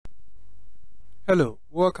Hello,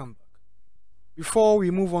 welcome back. Before we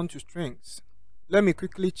move on to strings, let me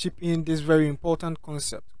quickly chip in this very important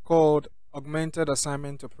concept called augmented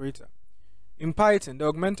assignment operator. In Python, the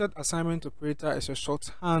augmented assignment operator is a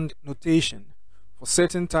shorthand notation for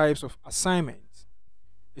certain types of assignments.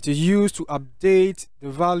 It is used to update the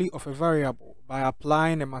value of a variable by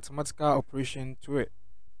applying a mathematical operation to it.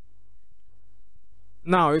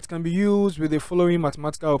 Now, it can be used with the following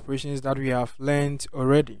mathematical operations that we have learned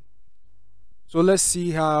already. So let's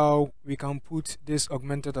see how we can put this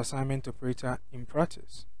augmented assignment operator in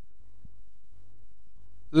practice.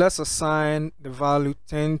 Let's assign the value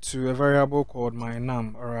 10 to a variable called my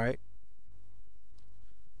num, alright?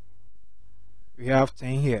 We have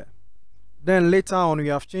 10 here. Then later on we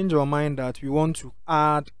have changed our mind that we want to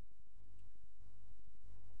add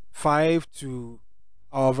 5 to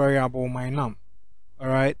our variable my num,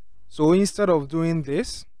 alright? So instead of doing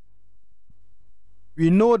this, we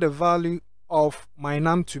know the value of my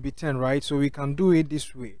num to be 10, right? So we can do it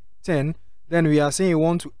this way, 10. Then we are saying we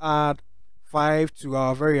want to add 5 to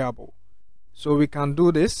our variable. So we can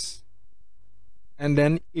do this. And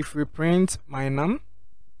then if we print my num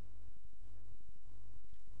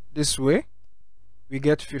this way, we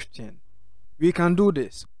get 15. We can do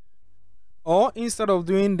this. Or instead of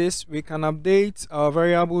doing this, we can update our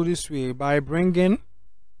variable this way by bringing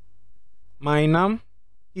my num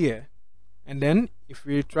here. And then if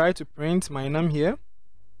we try to print my num here,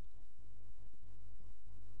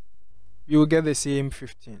 you will get the same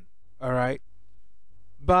 15. Alright.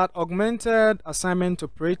 But augmented assignment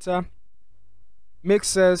operator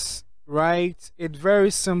makes us write it very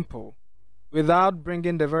simple without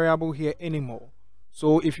bringing the variable here anymore.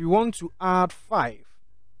 So if you want to add 5,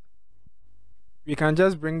 we can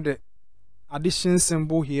just bring the addition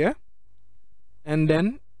symbol here, and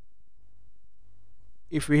then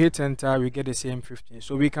if we hit enter, we get the same 15.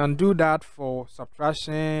 So we can do that for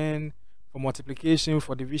subtraction, for multiplication,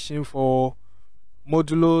 for division, for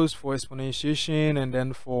modulos, for exponentiation, and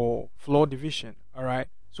then for floor division. Alright,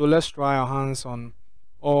 so let's try our hands on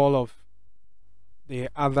all of the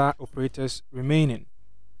other operators remaining.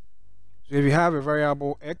 So if you have a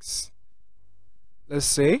variable x, let's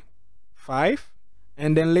say 5,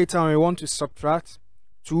 and then later on we want to subtract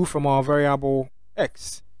 2 from our variable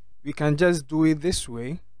x, we can just do it this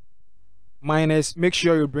way, minus, make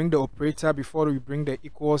sure you bring the operator before we bring the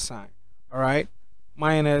equal sign. Alright,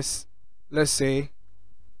 minus, let's say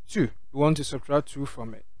 2. We want to subtract 2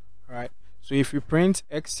 from it. Alright, so if we print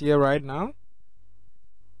x here right now,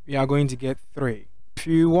 we are going to get 3. If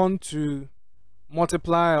you want to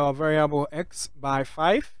multiply our variable x by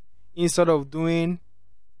 5, instead of doing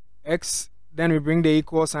x, then we bring the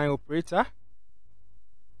equal sign operator,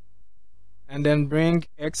 and then bring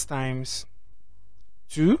x times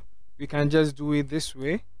 2. We can just do it this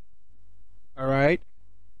way. Alright,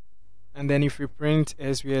 and then if we print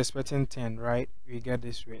as we are expecting 10, right, we get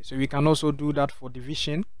this way. So we can also do that for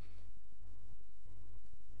division,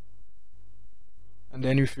 and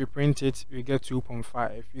then if we print it, we get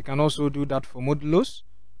 2.5. We can also do that for modulos.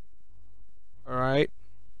 Alright,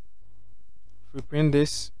 if we print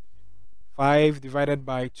this, 5 divided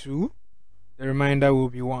by 2, the remainder will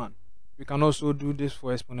be 1. We can also do this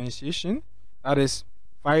for exponentiation, that is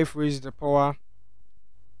 5 raised to the power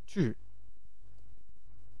 2.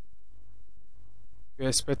 We're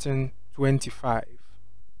expecting 25.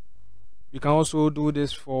 We can also do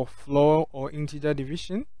this for floor or integer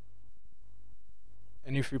division,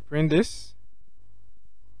 and if we print this,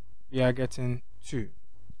 we are getting 2.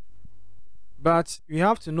 But we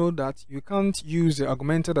have to know that you can't use the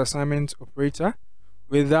augmented assignment operator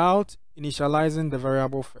without initializing the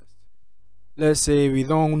variable first. Let's say we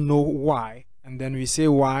don't know y, and then we say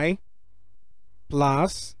y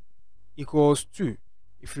plus equals 2.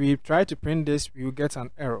 If we try to print this, we will get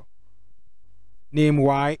an error. Name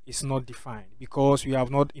y is not defined because we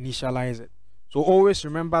have not initialized it. So always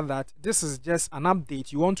remember that this is just an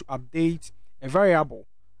update. You want to update a variable.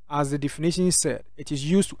 As the definition said, it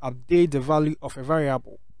is used to update the value of a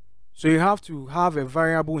variable. So you have to have a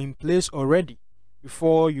variable in place already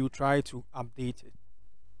before you try to update it.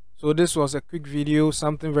 So this was a quick video,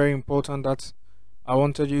 something very important that I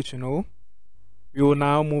wanted you to know. We will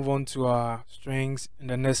now move on to our strings in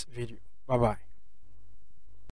the next video. Bye bye.